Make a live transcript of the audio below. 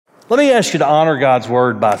Let me ask you to honor God's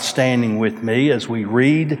word by standing with me as we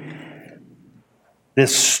read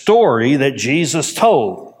this story that Jesus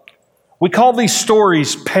told. We call these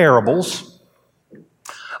stories parables.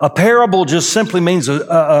 A parable just simply means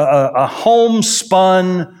a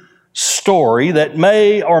homespun story that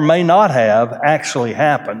may or may not have actually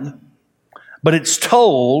happened, but it's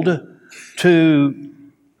told to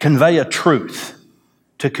convey a truth,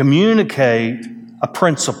 to communicate a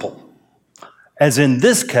principle. As in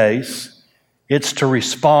this case, it's to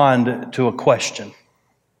respond to a question.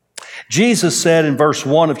 Jesus said in verse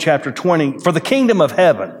 1 of chapter 20, "For the kingdom of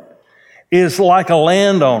heaven is like a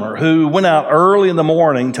landowner who went out early in the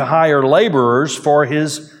morning to hire laborers for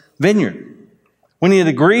his vineyard. When he had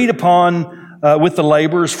agreed upon with the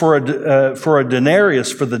laborers for a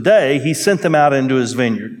denarius for the day, he sent them out into his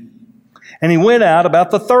vineyard. And he went out about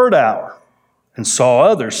the third hour and saw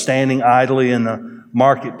others standing idly in the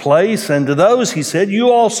marketplace. And to those he said, 'You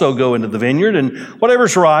also go into the vineyard, and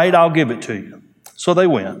whatever's right, I'll give it to you.' So they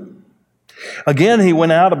went. Again, he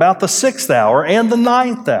went out about the 6th hour and the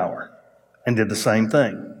 9th hour and did the same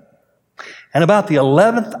thing. And about the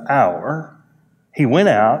 11th hour, he went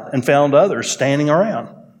out and found others standing around.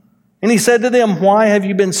 And he said to them, 'Why have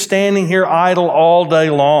you been standing here idle all day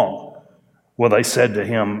long?' Well, they said to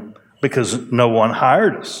him, 'Because no one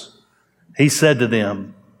hired us.' He said to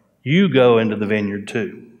them, 'You go into the vineyard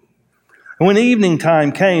too.' And when evening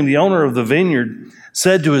time came, the owner of the vineyard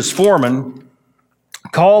said to his foreman,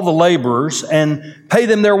 'Call the laborers and pay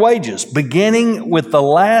them their wages, beginning with the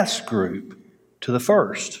last group to the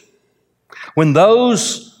first.' When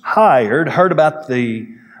those hired heard about the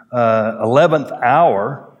 11th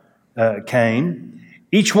hour came,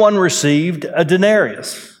 each one received a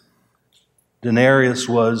denarius. Denarius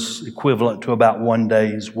was equivalent to about 1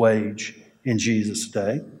 day's wage in Jesus'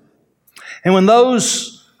 day. And when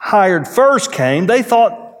those hired first came, they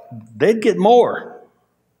thought they'd get more.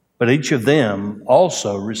 But each of them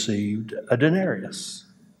also received a denarius.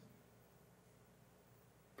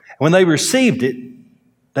 When they received it,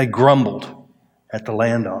 they grumbled at the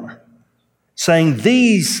landowner, saying,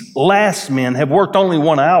 'These last men have worked only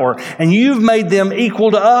 1 hour, and you've made them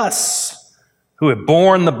equal to us, who have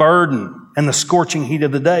borne the burden and the scorching heat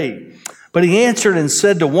of the day.' But he answered and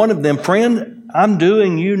said to one of them, 'Friend, I'm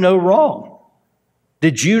doing you no wrong.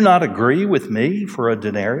 Did you not agree with me for a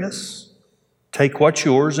denarius? Take what's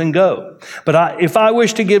yours and go. But if I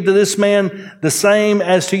wish to give to this man the same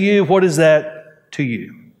as to you, what is that to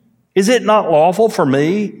you? Is it not lawful for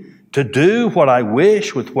me to do what I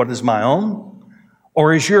wish with what is my own?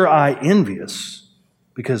 Or is your eye envious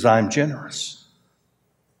because I'm generous?'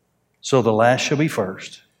 So the last shall be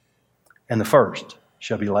first, and the first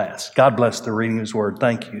shall be last." God bless the reading of his word.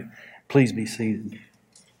 Thank you. Please be seated.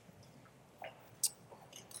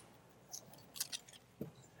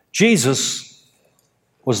 Jesus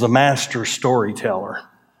was the master storyteller.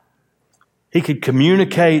 He could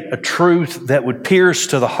communicate a truth that would pierce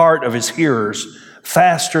to the heart of his hearers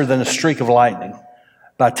faster than a streak of lightning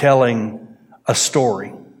by telling a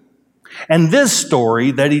story. And this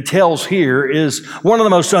story that he tells here is one of the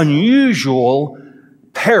most unusual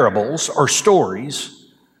parables or stories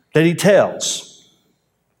that he tells.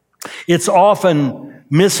 It's often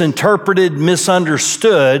misinterpreted,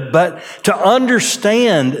 misunderstood, but to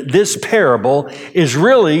understand this parable is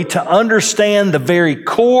really to understand the very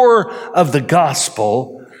core of the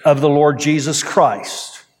gospel of the Lord Jesus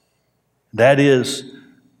Christ. That is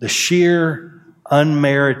the sheer,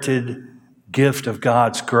 unmerited gift of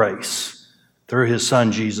God's grace through his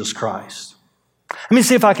Son, Jesus Christ. Let me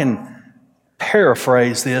see if I can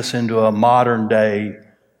paraphrase this into a modern day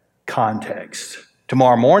context.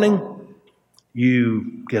 Tomorrow morning,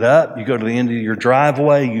 you get up, you go to the end of your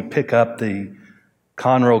driveway, you pick up the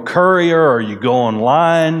Conroe Courier, or you go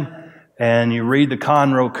online and you read the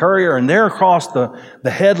Conroe Courier, and there across the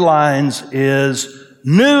headlines is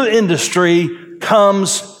 "New industry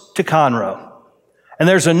comes to Conroe." And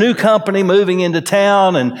there's a new company moving into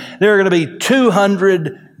town, and there are going to be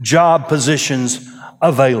 200 job positions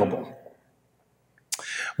available.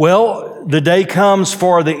 Well, the day comes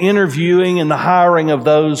for the interviewing and the hiring of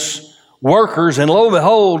those workers, and lo and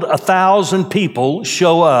behold, 1,000 people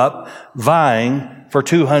show up vying for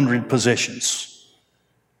 200 positions.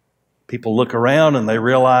 People look around and they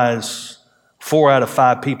realize 4 out of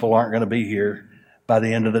 5 people aren't going to be here by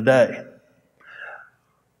the end of the day.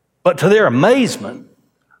 But to their amazement,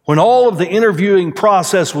 when all of the interviewing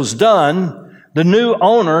process was done, the new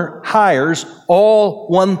owner hires all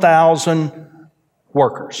 1,000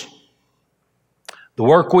 workers. The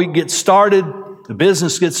work week gets started, the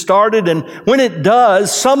business gets started, and when it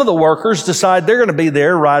does, some of the workers decide they're going to be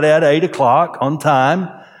there right at 8 o'clock on time,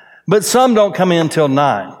 But some don't come in till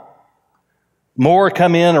 9. More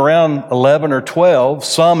come in around 11 or 12,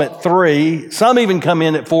 some at 3, some even come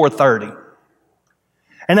in at 4:30.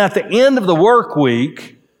 And at the end of the work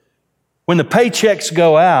week, when the paychecks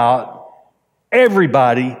go out,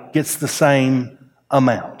 everybody gets the same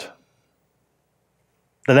amount.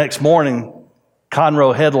 The next morning,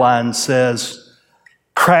 Conroe headline says,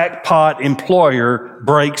 "Crackpot employer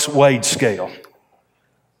breaks wage scale."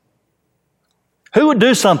 Who would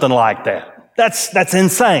do something like that? That's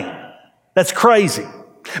insane. That's crazy.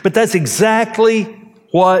 But that's exactly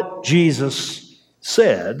what Jesus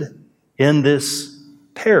said in this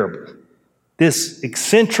parable. This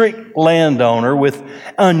eccentric landowner with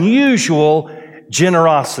unusual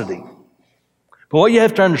generosity. But what you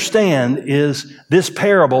have to understand is this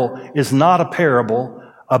parable is not a parable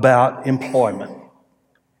about employment.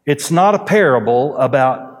 It's not a parable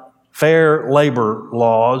about fair labor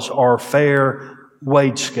laws or fair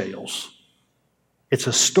wage scales. It's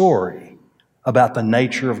a story about the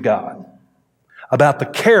nature of God, about the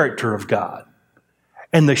character of God,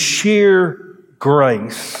 and the sheer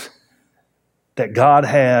grace that God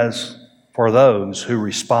has for those who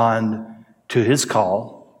respond to His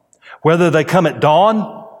call, whether they come at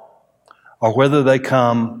dawn or whether they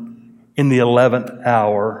come in the 11th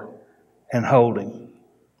hour and holding.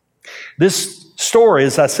 This story,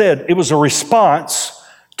 as I said, it was a response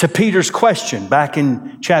to Peter's question back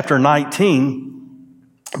in chapter 19,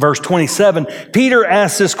 verse 27. Peter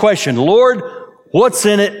asked this question, "Lord, what's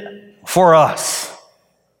in it for us?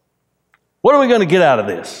 What are we going to get out of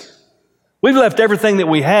this? We've left everything that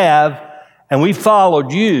we have and we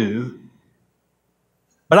followed you.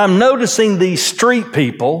 But I'm noticing these street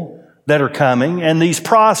people that are coming and these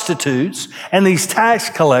prostitutes and these tax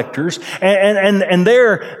collectors and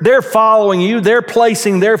they're following you. They're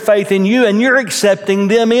placing their faith in you and you're accepting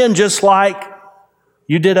them in just like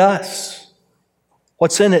you did us.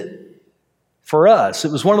 What's in it for us?"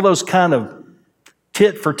 It was one of those kind of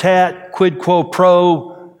tit for tat, quid quo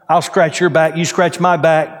pro, I'll scratch your back, you scratch my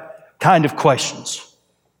back kind of questions.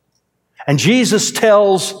 And Jesus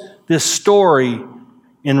tells this story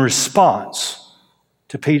in response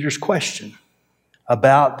to Peter's question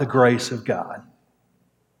about the grace of God.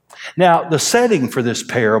 Now, the setting for this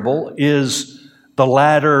parable is the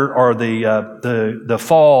latter or the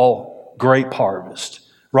fall grape harvest.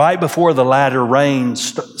 Right before the latter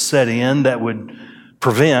rains set in that would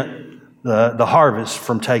prevent the harvest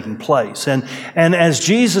from taking place. And as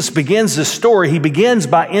Jesus begins this story, He begins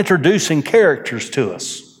by introducing characters to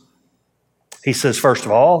us. He says, first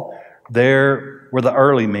of all, there were the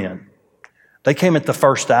early men. They came at the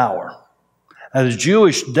first hour. Now, the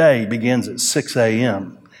Jewish day begins at 6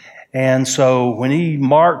 a.m. And so when He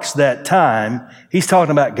marks that time, He's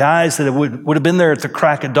talking about guys that would have been there at the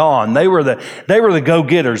crack of dawn. They were the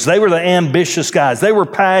go-getters. They were the ambitious guys. They were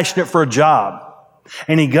passionate for a job.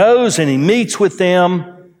 And He goes and He meets with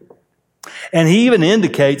them. And He even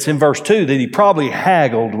indicates in verse 2 that He probably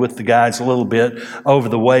haggled with the guys a little bit over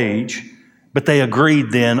the wage, but they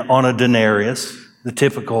agreed then on a denarius, the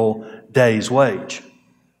typical day's wage.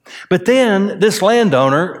 But then this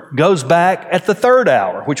landowner goes back at the third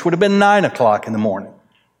hour, which would have been 9 o'clock in the morning.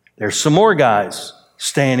 There's some more guys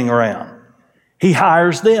standing around. He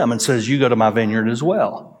hires them and says, "You go to my vineyard as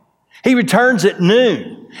well." He returns at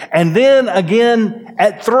noon and then again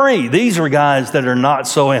at 3. These are guys that are not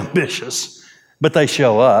so ambitious, but they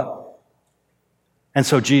show up. And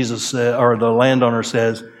so Jesus, or the landowner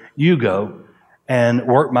says, "You go and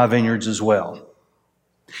work my vineyards as well."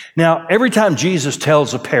 Now, every time Jesus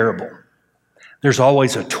tells a parable, there's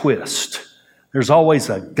always a twist. There's always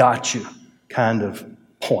a gotcha kind of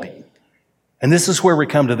point. And this is where we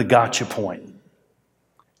come to the gotcha point.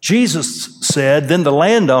 Jesus said, then the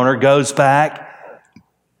landowner goes back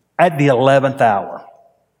at the 11th hour,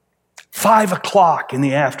 5 o'clock in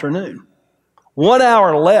the afternoon, 1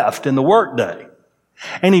 hour left in the workday.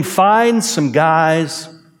 And he finds some guys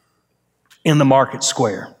in the market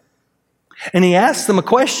square. And he asks them a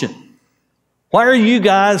question. "Why are you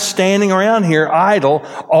guys standing around here idle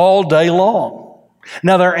all day long?"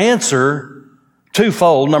 Now their answer,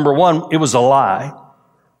 twofold. Number one, it was a lie.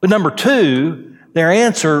 But number two, their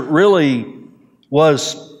answer really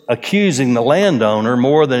was accusing the landowner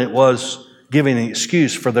more than it was giving an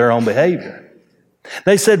excuse for their own behavior.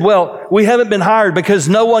 They said, "Well, we haven't been hired because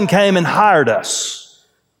no one came and hired us."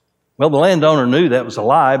 Well, the landowner knew that was a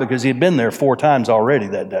lie because he had been there 4 times already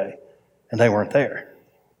that day. And they weren't there.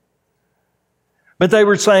 But they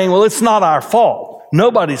were saying, "Well, it's not our fault.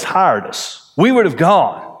 Nobody's hired us. We would have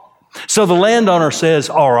gone." So the landowner says,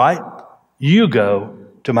 "All right, you go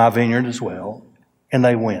to my vineyard as well." And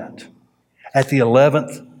they went at the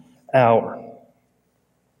 11th hour.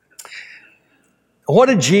 What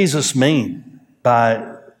did Jesus mean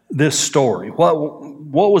by this story?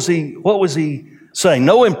 What was he saying?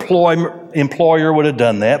 No employer would have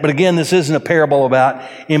done that. But again, this isn't a parable about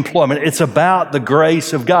employment. It's about the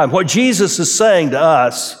grace of God. What Jesus is saying to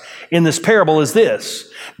us in this parable is this: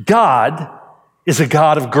 God is a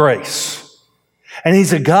God of grace. And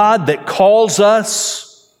He's a God that calls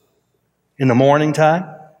us in the morning time.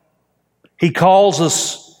 He calls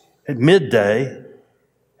us at midday,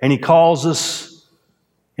 and He calls us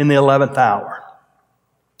in the 11th hour.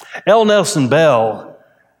 L. Nelson Bell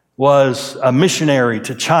was a missionary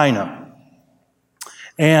to China,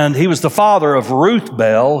 and he was the father of Ruth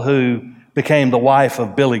Bell, who became the wife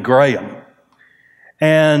of Billy Graham.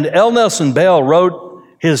 And L. Nelson Bell wrote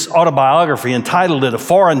his autobiography, entitled it A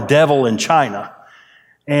Foreign Devil in China.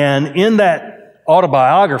 And in that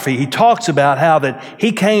autobiography, he talks about how that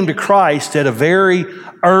he came to Christ at a very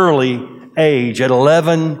early age, at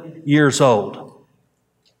 11 years old.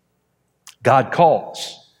 God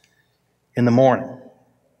calls in the morning,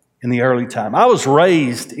 in the early time. I was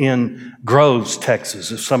raised in Groves,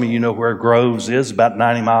 Texas. If some of you know where Groves is, about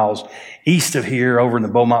 90 miles east of here, over in the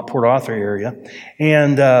Beaumont, Port Arthur area.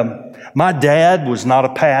 And my dad was not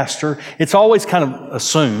a pastor. It's always kind of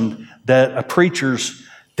assumed that a preacher's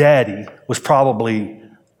daddy was probably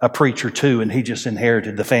a preacher too, and he just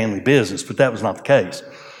inherited the family business, but that was not the case.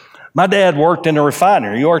 My dad worked in a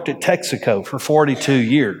refinery. He worked at Texaco for 42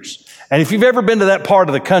 years. And if you've ever been to that part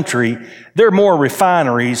of the country, there are more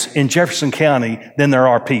refineries in Jefferson County than there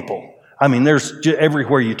are people. I mean, there's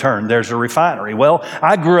everywhere you turn, there's a refinery. Well,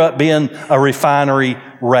 I grew up being a refinery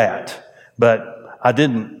rat, but I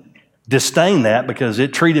didn't disdain that because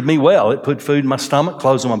it treated me well. It put food in my stomach,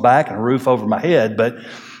 clothes on my back, and a roof over my head. But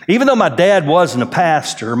even though my dad wasn't a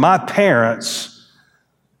pastor, my parents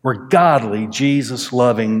were godly,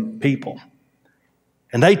 Jesus-loving people.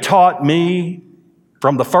 And they taught me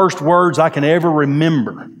from the first words I can ever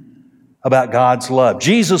remember about God's love.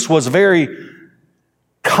 Jesus was a very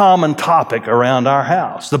common topic around our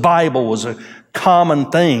house. The Bible was a common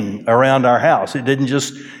thing around our house. It didn't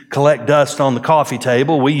just collect dust on the coffee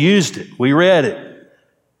table. We used it. We read it.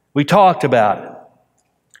 We talked about it.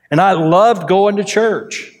 And I loved going to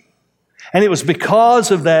church. And it was because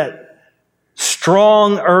of that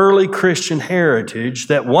strong early Christian heritage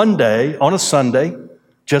that one day on a Sunday,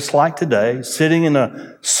 just like today, sitting in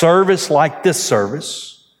a service like this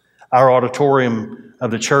service, our auditorium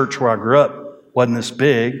of the church where I grew up wasn't this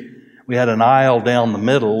big. We had an aisle down the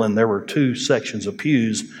middle, and there were two sections of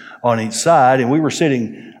pews on each side, and we were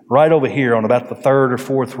sitting right over here on about the third or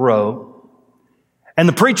fourth row. And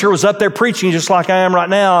the preacher was up there preaching just like I am right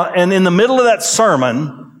now, and in the middle of that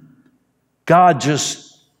sermon, God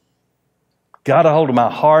just got a hold of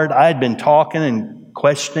my heart. I had been talking and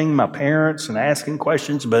questioning my parents and asking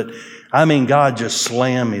questions, but I mean, God just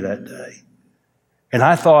slammed me that day. And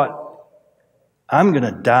I thought, I'm going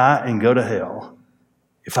to die and go to hell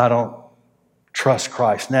if I don't trust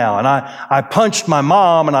Christ now. And I punched my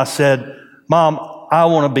mom and I said, Mom, I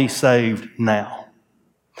want to be saved now.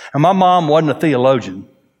 And my mom wasn't a theologian,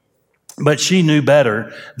 but she knew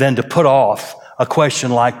better than to put off a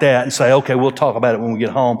question like that and say, okay, we'll talk about it when we get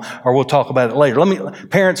home, or we'll talk about it later.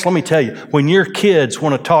 Parents, let me tell you, when your kids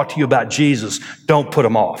want to talk to you about Jesus, don't put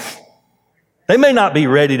them off. They may not be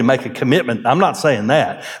ready to make a commitment. I'm not saying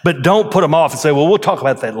that, but don't put them off and say, well, we'll talk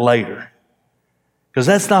about that later. Because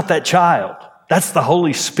that's not that child. That's the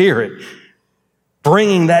Holy Spirit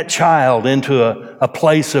bringing that child into a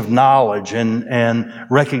place of knowledge and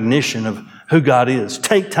recognition of who God is.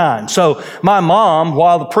 Take time. So my mom,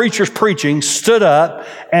 while the preacher's preaching, stood up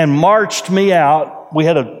and marched me out. We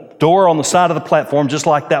had a door on the side of the platform, just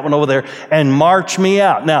like that one over there, and marched me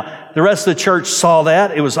out. Now, the rest of the church saw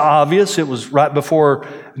that. It was obvious. It was right before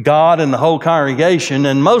God and the whole congregation,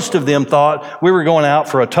 and most of them thought we were going out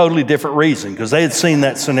for a totally different reason because they had seen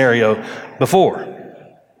that scenario before.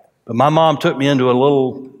 But my mom took me into a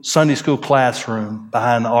little Sunday school classroom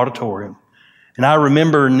behind the auditorium. And I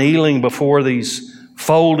remember kneeling before these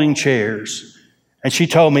folding chairs. And she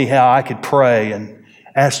told me how I could pray and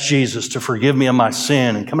ask Jesus to forgive me of my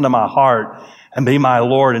sin and come into my heart and be my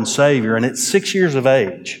Lord and Savior. And at 6 years of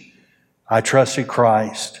age, I trusted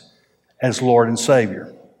Christ as Lord and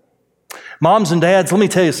Savior. Moms and dads, let me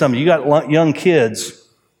tell you something. You got young kids.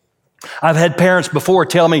 I've had parents before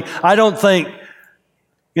tell me, I don't think,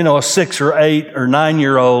 a 6 or 8 or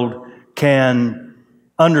 9-year-old can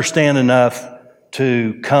understand enough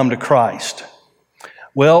to come to Christ.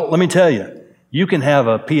 Well, let me tell you, you can have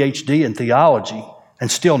a PhD in theology and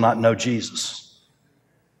still not know Jesus.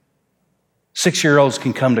 6-year-olds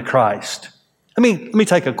can come to Christ Let me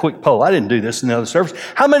take a quick poll. I didn't do this in the other service.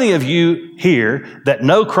 How many of you here that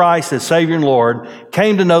know Christ as Savior and Lord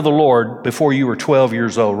came to know the Lord before you were 12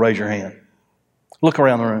 years old? Raise your hand. Look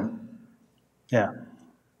around the room. Yeah.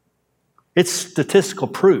 It's statistical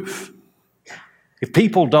proof. If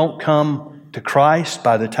people don't come to Christ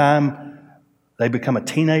by the time they become a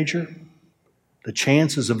teenager, the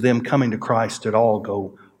chances of them coming to Christ at all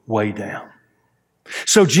go way down.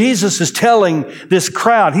 So Jesus is telling this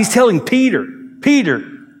crowd, he's telling Peter,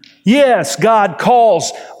 yes, God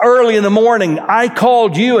calls early in the morning. I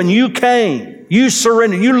called you and you came. You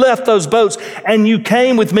surrendered. You left those boats and you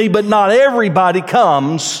came with me, but not everybody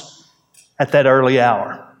comes at that early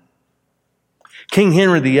hour. King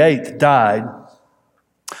Henry VIII died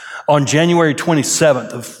on January 27th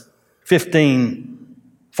of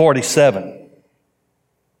 1547.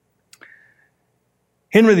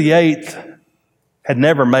 Henry VIII had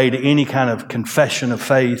never made any kind of confession of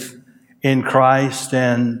faith in Christ,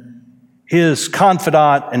 and his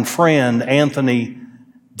confidant and friend, Anthony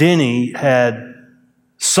Denny, had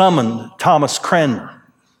summoned Thomas Cranmer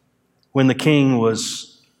when the king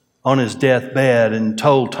was on his deathbed and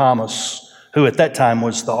told Thomas, who at that time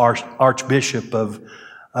was the Archbishop of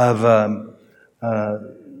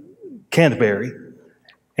Canterbury,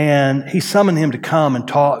 and he summoned him to come and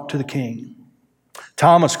talk to the king.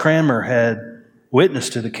 Thomas Cranmer had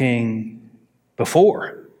witnessed to the king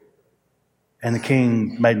before, and the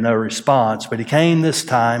king made no response. But he came this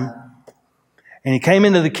time, and he came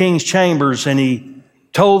into the king's chambers, and he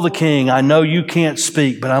told the king, I know you can't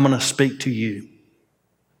speak, but I'm going to speak to you.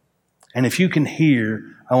 And if you can hear,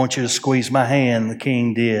 I want you to squeeze my hand. The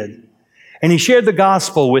king did. And he shared the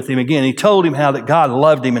gospel with him again. He told him how that God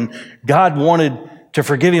loved him, and God wanted to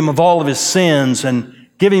forgive him of all of his sins and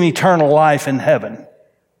give him eternal life in heaven.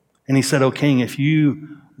 And he said, "O king, if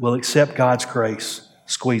you will accept God's grace,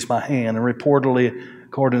 squeeze my hand." And reportedly,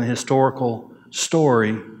 according to the historical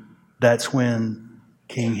story, that's when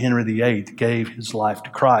King Henry VIII gave his life to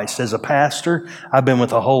Christ. As a pastor, I've been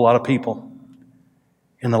with a whole lot of people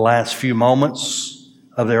in the last few moments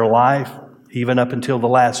of their life, even up until the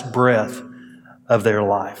last breath of their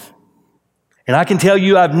life. And I can tell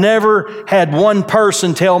you, I've never had one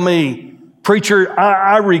person tell me, "Preacher,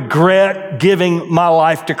 I regret giving my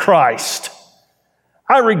life to Christ.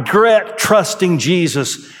 I regret trusting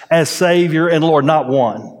Jesus as Savior and Lord." Not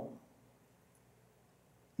one.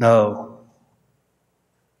 No.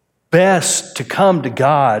 Best to come to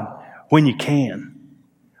God when you can.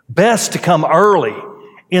 Best to come early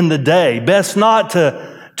in the day. Best not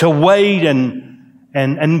to wait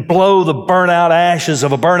and blow the burnout ashes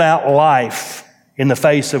of a burnout life in the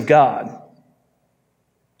face of God.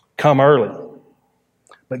 Come early.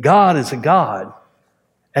 But God is a God.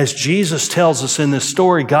 As Jesus tells us in this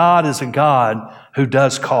story, God is a God who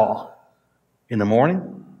does call in the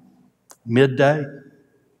morning, midday,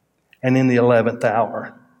 and in the 11th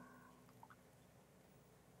hour.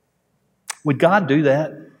 Would God do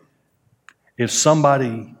that if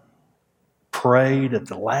somebody prayed at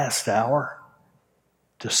the last hour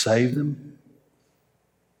to save them?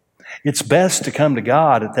 It's best to come to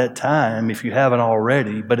God at that time if you haven't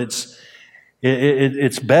already, but it's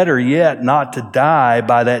better yet not to die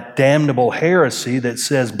by that damnable heresy that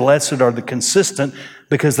says blessed are the consistent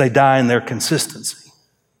because they die in their consistency.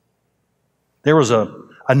 There was a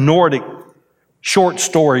Nordic short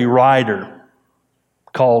story writer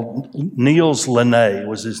called Niels Linné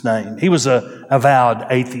was his name. He was an avowed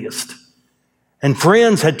atheist. And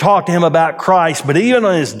friends had talked to him about Christ, but even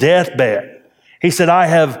on his deathbed, he said, "I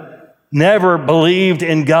have never believed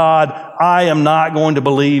in God. I am not going to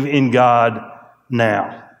believe in God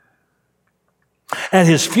now." At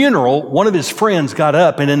his funeral, one of his friends got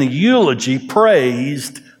up and in a eulogy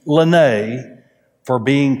praised Linné for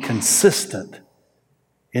being consistent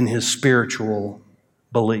in his spiritual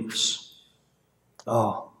beliefs.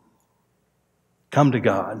 Oh, come to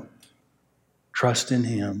God. Trust in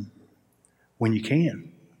Him when you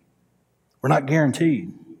can. We're not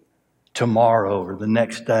guaranteed tomorrow or the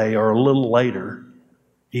next day or a little later,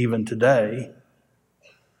 even today.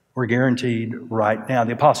 We're guaranteed right now.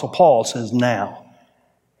 The Apostle Paul says now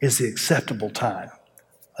is the acceptable time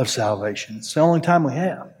of salvation. It's the only time we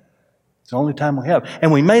have. It's the only time we have.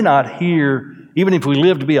 And we may not hear, even if we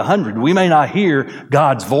live to be 100, we may not hear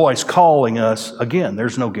God's voice calling us again.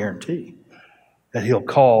 There's no guarantee that He'll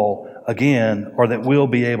call again or that we'll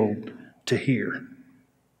be able to hear.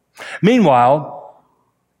 Meanwhile,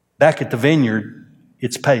 back at the vineyard,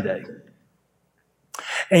 it's payday.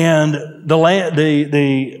 And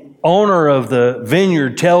the owner of the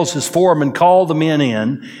vineyard tells his foreman, call the men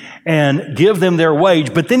in and give them their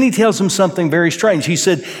wage. But then he tells them something very strange. He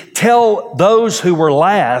said, tell those who were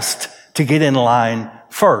last to get in line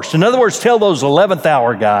first. In other words, tell those 11th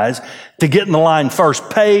hour guys to get in the line first.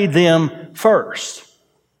 Pay them first.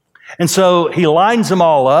 And so he lines them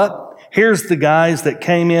all up. Here's the guys that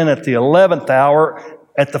came in at the 11th hour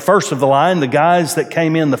at the first of the line. The guys that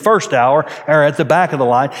came in the first hour are at the back of the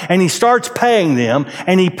line. And he starts paying them,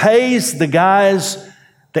 and he pays the guys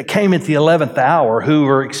that came at the 11th hour who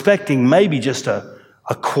were expecting maybe just a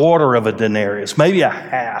quarter of a denarius, maybe a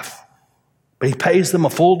half. But he pays them a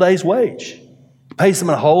full day's wage. He pays them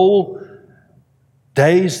a whole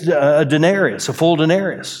day's denarius, a full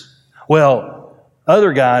denarius. Well,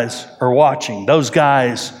 other guys are watching. Those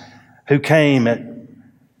guys who came at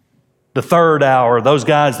the third hour, those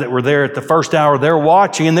guys that were there at the first hour, they're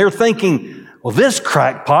watching and they're thinking, well, this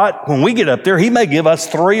crackpot, when we get up there, he may give us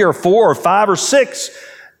 3 or 4 or 5 or 6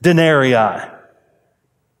 denarii.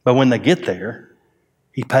 But when they get there,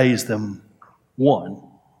 he pays them 1,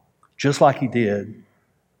 just like he did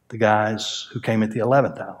the guys who came at the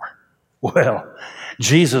 11th hour. Well,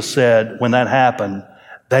 Jesus said when that happened,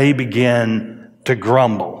 they began to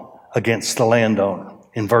grumble against the landowner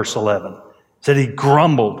in verse 11. It said he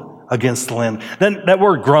grumbled against the land. Then that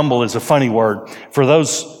word grumble is a funny word. For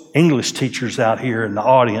those English teachers out here in the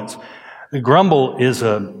audience, the grumble is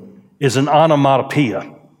an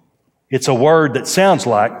onomatopoeia. It's a word that sounds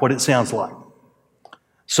like what it sounds like.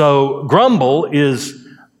 So grumble is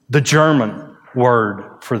the German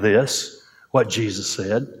word for this, what Jesus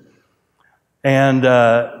said. And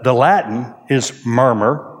the Latin is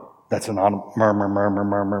murmur. That's an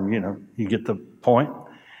murmur, you get the point.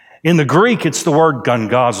 In the Greek, it's the word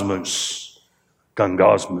gungosmos.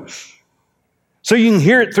 Gungosmos. So you can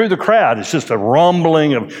hear it through the crowd. It's just a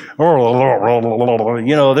rumbling of,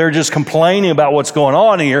 they're just complaining about what's going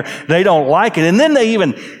on here. They don't like it. And then they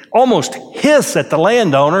even almost hiss at the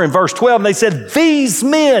landowner in verse 12. And they said, these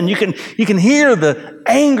men, you can hear the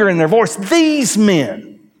anger in their voice. These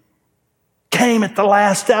men came at the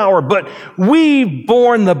last hour, but we've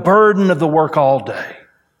borne the burden of the work all day.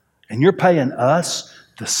 And you're paying us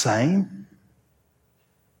the same?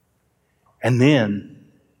 And then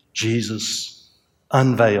Jesus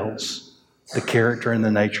unveils the character and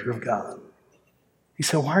the nature of God. He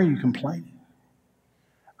said, why are you complaining?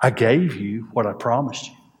 I gave you what I promised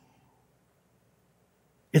you.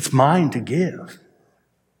 It's mine to give.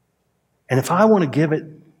 And if I want to give it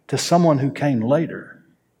to someone who came later,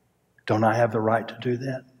 don't I have the right to do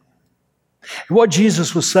that? And what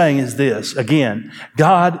Jesus was saying is this. Again,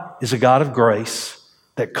 God is a God of grace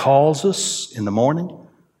that calls us in the morning,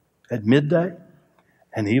 at midday,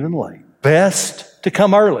 and even late. Best to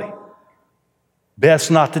come early.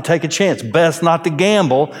 Best not to take a chance. Best not to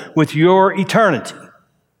gamble with your eternity.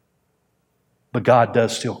 But God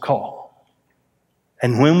does still call.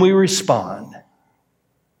 And when we respond,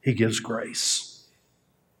 He gives grace.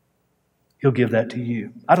 He'll give that to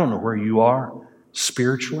you. I don't know where you are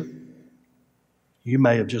spiritually. You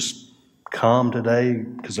may have just come today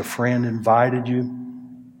because a friend invited you.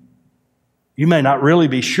 You may not really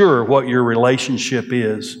be sure what your relationship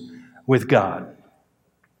is with God.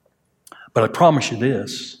 But I promise you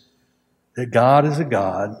this, that God is a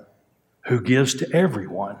God who gives to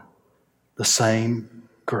everyone the same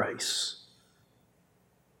grace.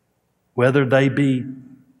 Whether they be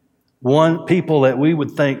people that we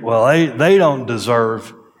would think, well, they don't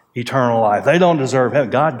deserve eternal life. They don't deserve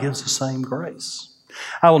heaven. God gives the same grace.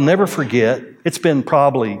 I will never forget, it's been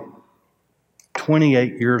probably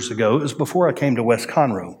 28 years ago. It was before I came to West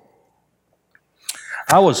Conroe.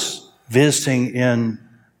 I was visiting in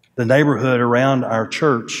the neighborhood around our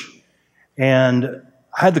church, and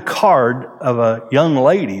I had the card of a young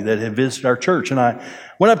lady that had visited our church. And I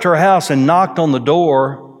went up to her house and knocked on the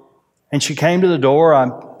door, and she came to the door.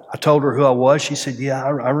 I told her who I was. She said, yeah,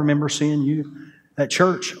 I remember seeing you at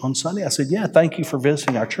church on Sunday. I said, yeah, thank you for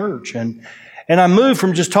visiting our church. And I moved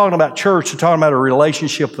from just talking about church to talking about a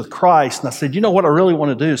relationship with Christ. And I said, you know what I really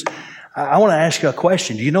want to do is I want to ask you a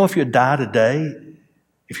question. Do you know if you'd die today,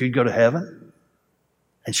 if you'd go to heaven?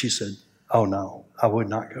 And she said, oh no, I would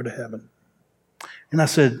not go to heaven. And I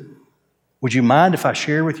said, would you mind if I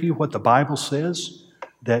share with you what the Bible says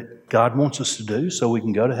that God wants us to do so we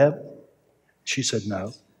can go to heaven? She said,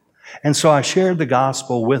 no. And so I shared the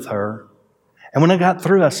gospel with her. And when I got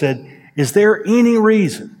through, I said, is there any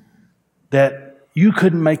reason that you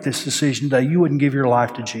couldn't make this decision today? You wouldn't give your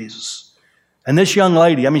life to Jesus? And this young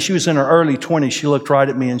lady, she was in her early 20s. She looked right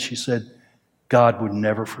at me and she said, God would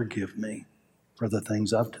never forgive me for the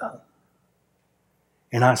things I've done.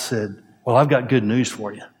 And I said, well, I've got good news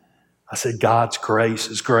for you. I said, God's grace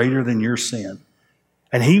is greater than your sin,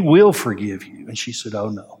 and He will forgive you. And she said, oh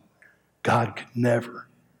no, God could never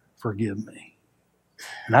forgive me.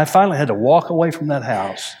 And I finally had to walk away from that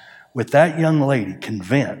house with that young lady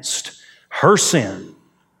convinced her sin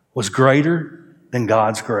was greater than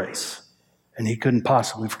God's grace, and He couldn't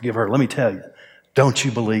possibly forgive her. Let me tell you, don't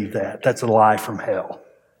you believe that? That's a lie from hell.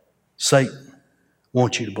 Satan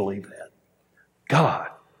wants you to believe that. God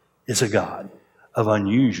is a God of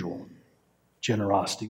unusual generosity.